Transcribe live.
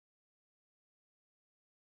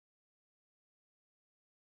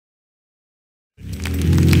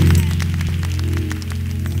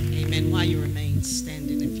again while you remain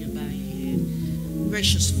standing if you bow your head.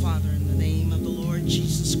 Gracious Father, in the name of the Lord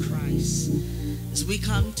Jesus Christ, as we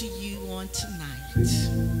come to you on tonight,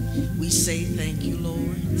 we say thank you,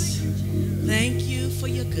 Lord. Thank you for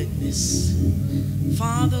your goodness.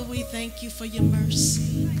 Father, we thank you for your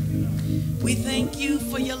mercy. We thank you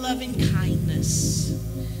for your loving kindness.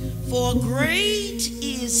 For great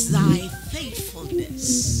is thy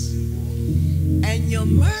faithfulness, and your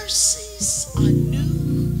mercies are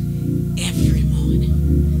new every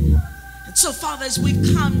morning. And so, Father, as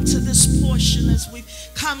we've come to this portion, as we've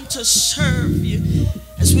come to serve you,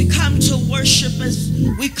 as we come to worship, as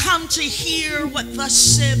we come to hear what thus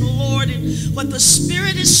said the Lord and what the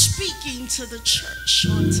Spirit is speaking to the church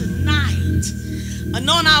on tonight,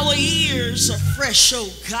 anoint our ears afresh, oh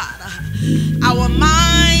God, our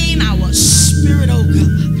mind, our spirit, oh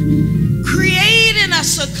God. Create in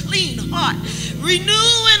us a clean heart,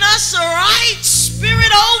 renew in us a right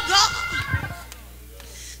spirit, oh God.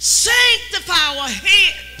 Sanctify our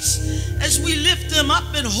hands as we lift them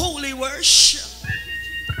up in holy worship.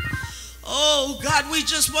 Oh God, we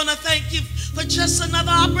just want to thank you for just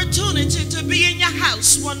another opportunity to be in your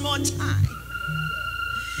house one more time.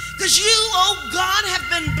 Because you, oh God, have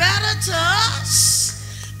been better to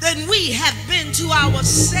us than we have been to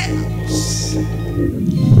ourselves.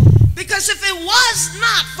 Because if it was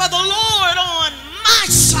not for the Lord on my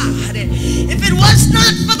side, if it was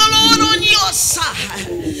not for the Lord on your side,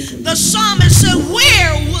 the psalmist said,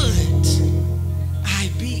 where would I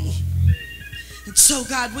be? And so,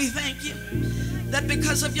 God, we thank you that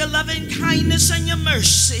because of your loving kindness and your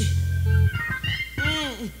mercy,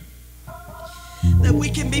 that we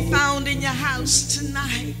can be found in your house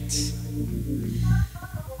tonight.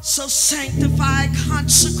 So sanctify,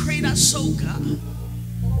 consecrate us, oh God.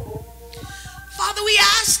 Father, we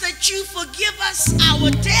ask that you forgive us our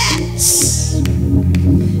debts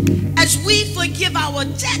as we forgive our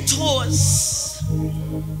debtors.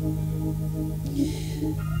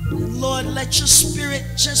 And Lord, let your spirit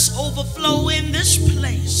just overflow in this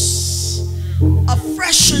place. A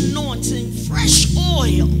fresh anointing, fresh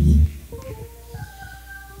oil,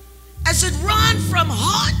 as it run from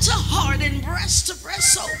heart to heart and breast to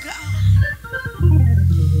breast, oh God.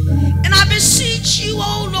 And I beseech you,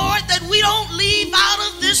 oh Lord, that we don't leave out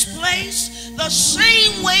of this place the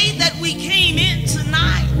same way that we came in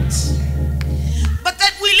tonight, but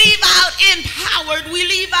that we leave out empowered, we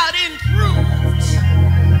leave out improved.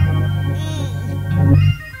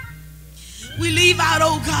 We leave out,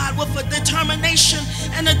 oh God, with a determination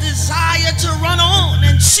and a desire to run on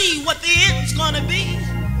and see what the end's going to be.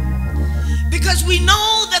 Because we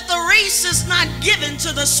know that the race is not given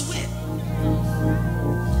to the swift,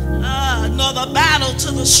 nor the battle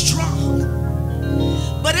to the strong,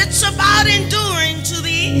 but it's about enduring to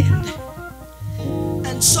the end.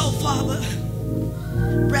 And so, Father,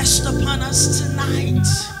 rest upon us tonight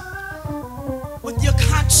with your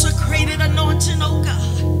consecrated anointing, oh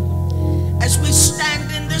God, as we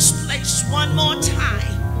stand in this place one more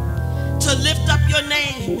time to lift up your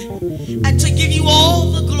name and to give you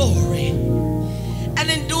all the glory. And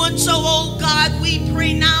in doing so, oh God, we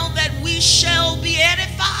pray now that we shall be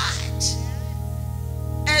edified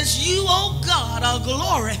as you, oh God, are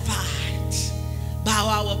glorified by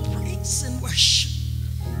our praise and worship.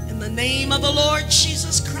 In the name of the Lord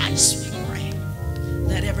Jesus Christ, we pray.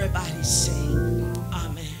 Let everybody sing.